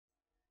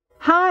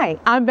Hi,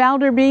 I'm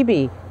Valder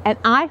Beebe, and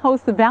I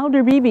host the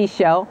Valder Beebe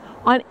Show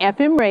on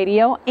FM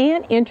radio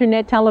and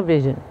internet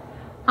television.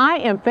 I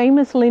am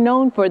famously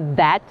known for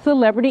That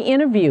Celebrity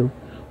Interview,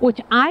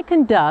 which I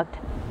conduct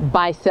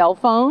by cell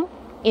phone,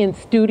 in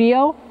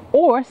studio,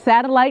 or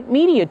satellite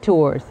media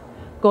tours.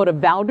 Go to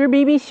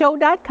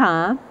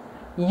valderbeebeshow.com,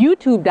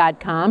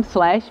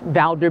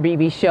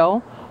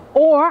 youtube.com/ValderBeebeShow,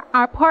 or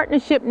our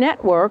partnership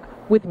network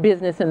with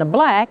Business in the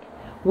Black,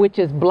 which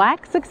is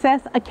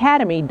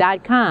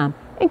blacksuccessacademy.com,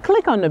 and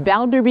click on the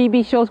Valder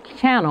Beebe Show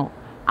channel.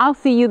 I'll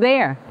see you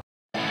there.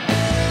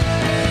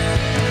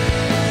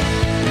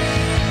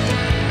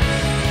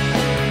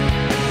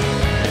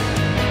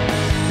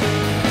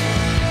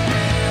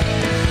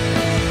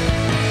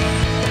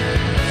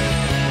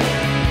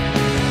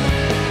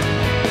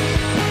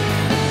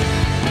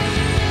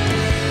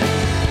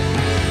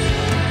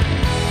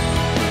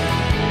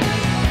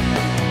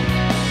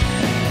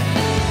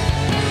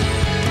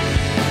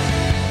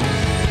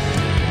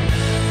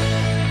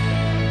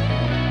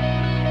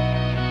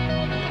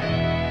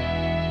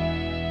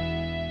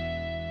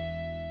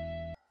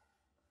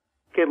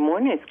 Good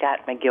morning, Scott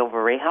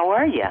McGillivray. How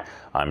are you?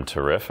 I'm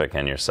terrific.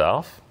 And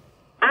yourself?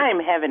 I'm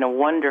having a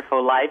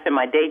wonderful life, and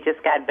my day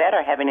just got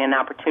better having an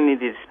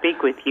opportunity to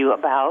speak with you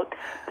about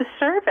the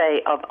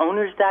survey of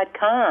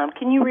owners.com.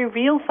 Can you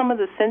reveal some of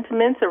the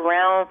sentiments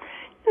around,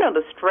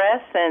 the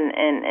stress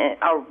and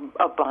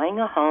of buying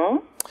a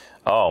home?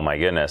 Oh my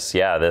goodness,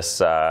 yeah.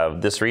 This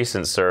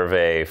recent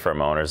survey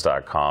from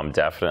owners.com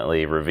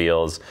definitely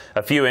reveals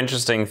a few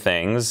interesting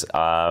things,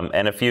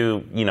 and a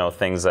few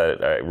things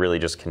that really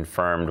just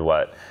confirmed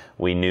what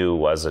we knew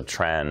was a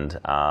trend.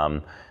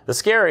 The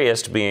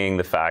scariest being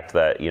the fact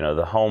that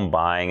the home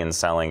buying and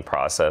selling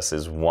process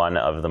is one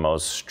of the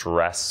most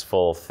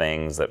stressful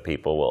things that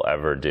people will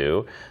ever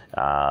do.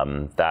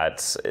 And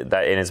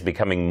it's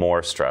becoming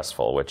more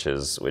stressful, which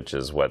is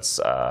what's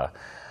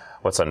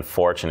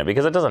unfortunate,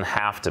 because it doesn't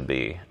have to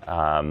be.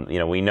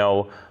 We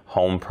know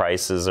home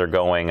prices are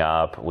going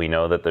up. We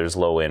know that there's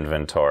low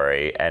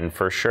inventory, and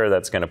for sure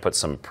that's going to put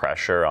some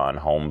pressure on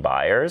home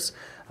buyers.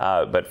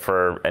 But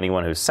for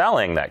anyone who's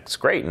selling, that's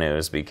great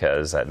news,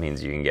 because that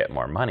means you can get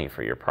more money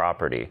for your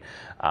property.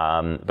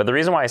 But the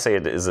reason why I say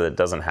it is that it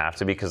doesn't have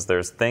to, because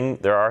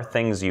there are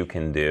things you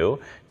can do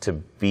to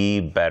be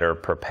better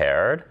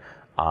prepared.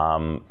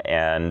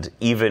 And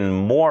even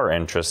more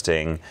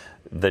interesting,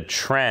 the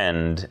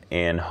trend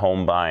in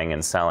home buying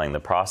and selling, the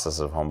process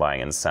of home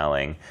buying and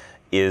selling,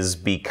 is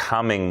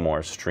becoming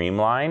more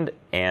streamlined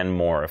and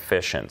more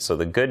efficient. So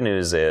the good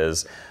news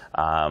is,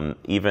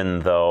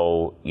 even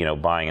though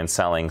buying and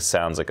selling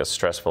sounds like a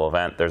stressful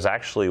event, there's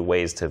actually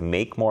ways to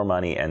make more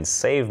money and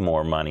save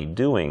more money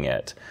doing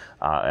it.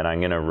 And I'm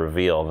going to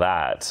reveal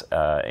that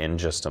in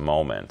just a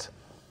moment.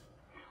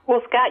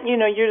 Well, Scott, you're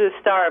the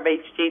star of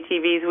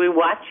HGTVs. We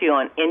watch you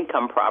on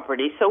income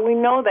property, so we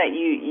know that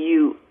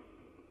you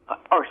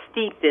are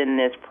steeped in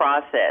this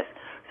process.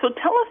 So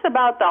tell us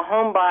about the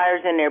home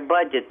buyers and their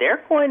budget.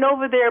 They're going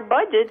over their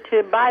budget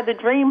to buy the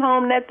dream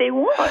home that they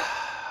want.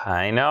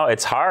 I know,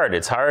 it's hard.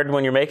 It's hard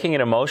when you're making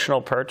an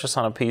emotional purchase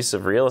on a piece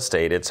of real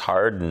estate. It's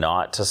hard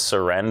not to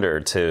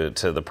surrender to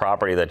the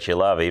property that you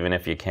love, even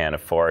if you can't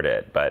afford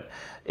it. But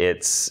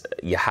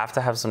you have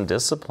to have some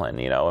discipline,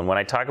 and when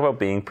I talk about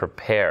being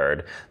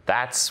prepared,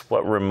 that's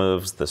what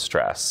removes the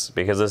stress,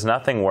 because there's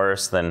nothing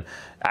worse than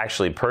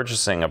actually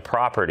purchasing a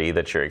property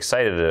that you're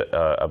excited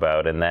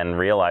about and then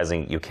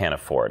realizing you can't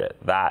afford it.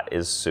 That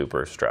is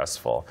super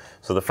stressful.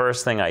 So the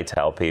first thing I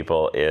tell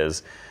people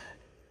is,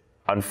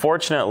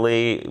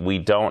 unfortunately, we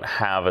don't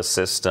have a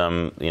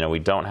system, we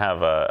don't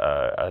have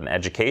an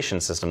education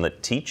system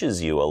that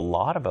teaches you a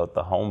lot about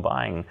the home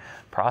buying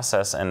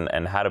process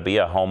and how to be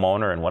a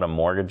homeowner and what a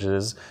mortgage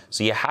is.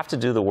 So you have to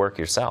do the work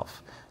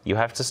yourself. You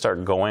have to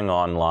start going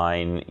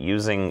online,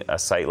 using a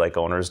site like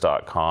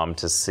owners.com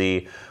to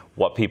see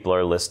what people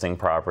are listing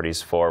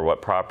properties for,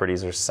 what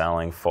properties are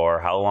selling for,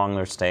 how long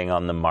they're staying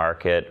on the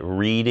market,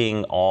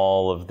 reading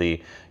all of the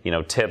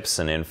tips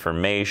and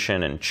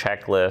information and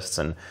checklists,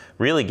 and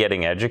really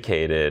getting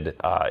educated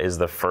is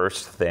the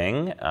first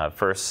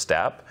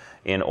step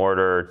in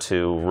order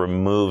to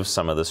remove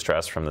some of the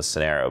stress from the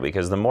scenario.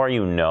 Because the more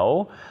you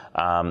know,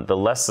 the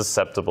less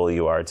susceptible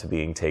you are to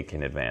being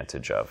taken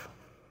advantage of.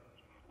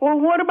 Well,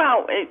 what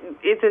about,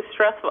 is it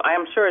stressful?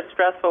 I'm sure it's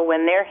stressful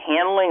when they're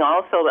handling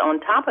also,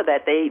 on top of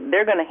that,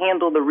 they're going to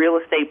handle the real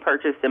estate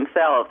purchase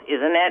themselves.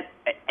 Isn't that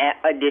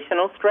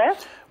additional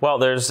stress? Well,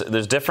 there's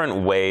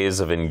different ways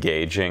of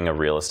engaging a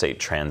real estate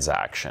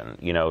transaction.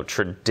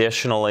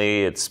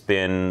 Traditionally, it's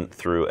been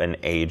through an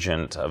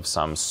agent of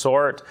some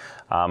sort,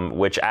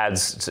 which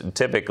adds,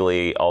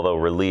 typically, although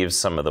relieves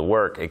some of the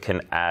work, it can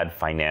add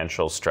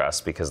financial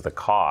stress, because the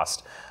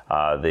cost,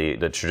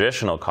 the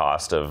traditional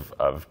cost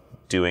of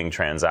doing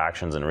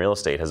transactions in real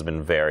estate has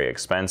been very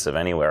expensive,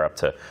 anywhere up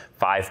to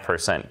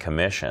 5%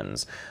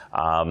 commissions.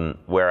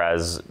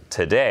 Whereas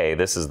today,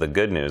 this is the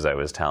good news I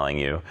was telling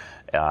you,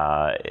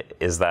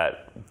 is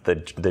that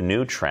the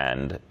new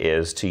trend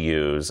is to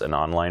use an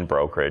online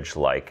brokerage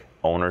like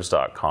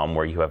owners.com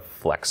where you have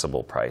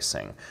flexible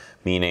pricing,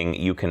 meaning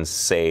you can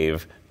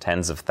save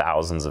tens of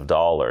thousands of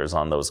dollars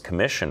on those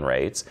commission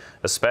rates,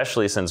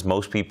 especially since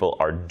most people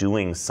are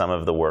doing some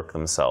of the work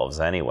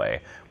themselves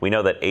anyway. We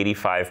know that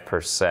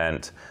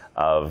 85%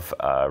 of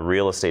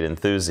real estate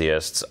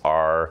enthusiasts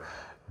are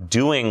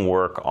doing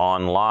work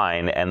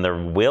online, and they're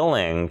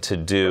willing to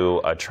do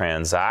a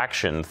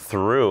transaction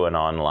through an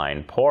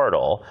online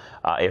portal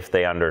if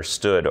they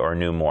understood or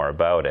knew more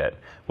about it.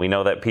 We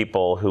know that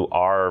people who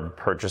are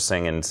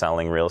purchasing and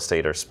selling real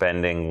estate are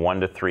spending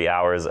 1 to 3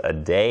 hours a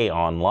day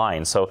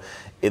online. So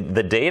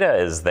the data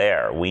is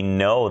there. We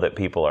know that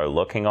people are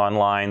looking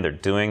online, they're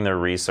doing their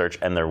research,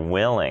 and they're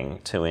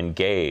willing to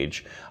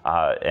engage.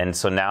 And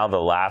so now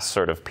the last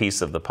sort of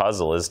piece of the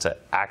puzzle is to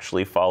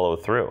actually follow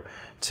through,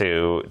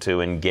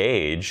 to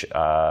engage.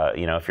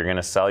 If you're going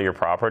to sell your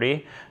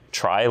property,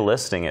 try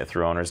listing it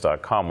through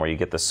owners.com where you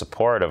get the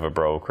support of a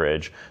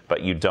brokerage,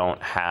 but you don't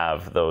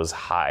have those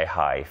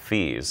high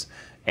fees.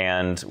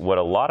 And what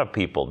a lot of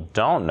people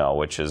don't know,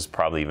 which is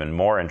probably even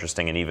more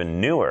interesting and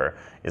even newer,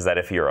 is that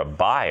if you're a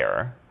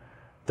buyer,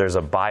 there's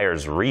a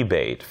buyer's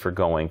rebate for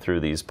going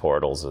through these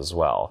portals as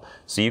well.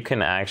 So you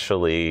can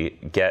actually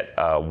get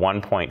a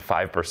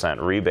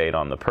 1.5% rebate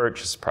on the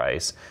purchase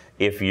price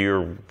if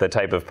you're the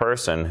type of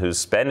person who's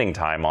spending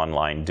time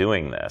online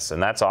doing this.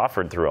 And that's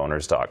offered through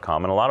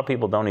owners.com, and a lot of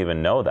people don't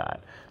even know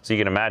that. So you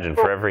can imagine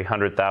for every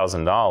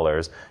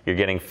 $100,000, you're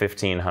getting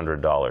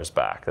 $1,500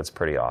 back. That's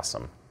pretty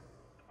awesome.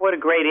 What a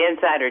great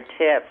insider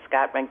tip,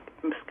 Scott.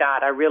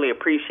 Scott, I really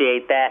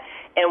appreciate that.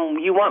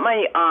 And you want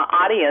my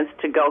audience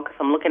to go, because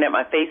I'm looking at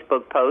my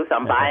Facebook post.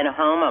 I'm buying a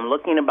home. I'm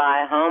looking to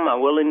buy a home.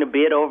 I'm willing to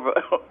bid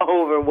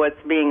over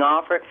what's being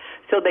offered.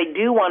 So they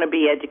do want to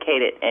be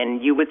educated.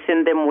 And you would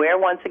send them where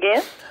once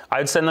again?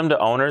 I'd send them to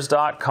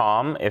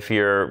owners.com if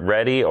you're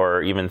ready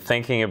or even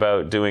thinking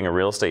about doing a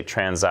real estate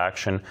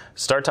transaction.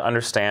 Start to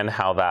understand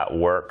how that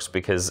works,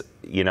 because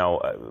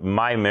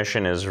my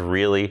mission is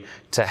really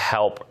to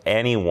help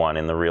anyone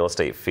in the real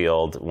estate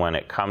field. When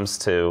it comes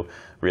to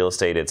real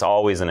estate, it's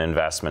always an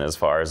investment as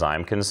far as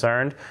I'm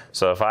concerned.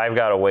 So if I've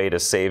got a way to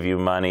save you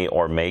money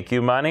or make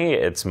you money,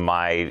 it's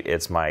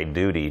my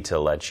duty to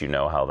let you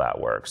know how that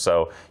works.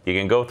 So you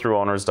can go through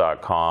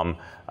owners.com.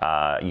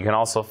 You can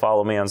also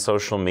follow me on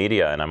social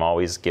media, and I'm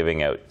always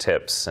giving out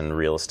tips and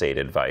real estate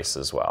advice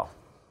as well.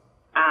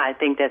 I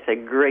think that's a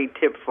great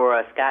tip for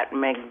us, Scott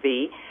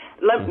McGillivray.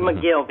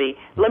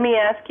 Let me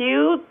ask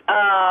you,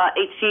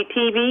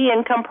 HGTV,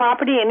 income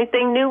property,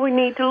 anything new we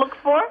need to look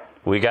for?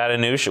 We got a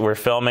new show.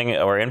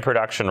 We're in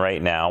production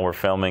right now. We're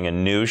filming a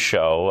new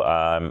show.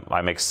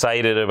 I'm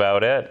excited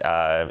about it.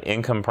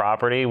 Income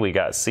Property, we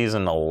got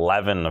season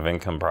 11 of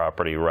Income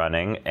Property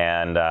running,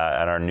 and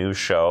our new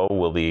show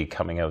will be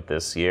coming out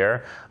this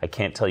year. I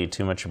can't tell you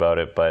too much about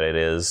it, but it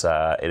is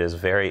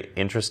very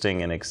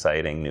interesting and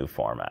exciting new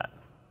format.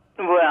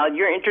 Well,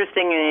 you're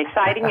interesting and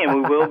exciting, and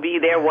we will be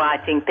there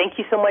watching. Thank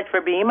you so much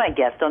for being my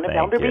guest on the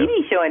Valder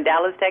Beebe Show in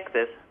Dallas,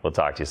 Texas. We'll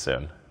talk to you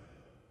soon.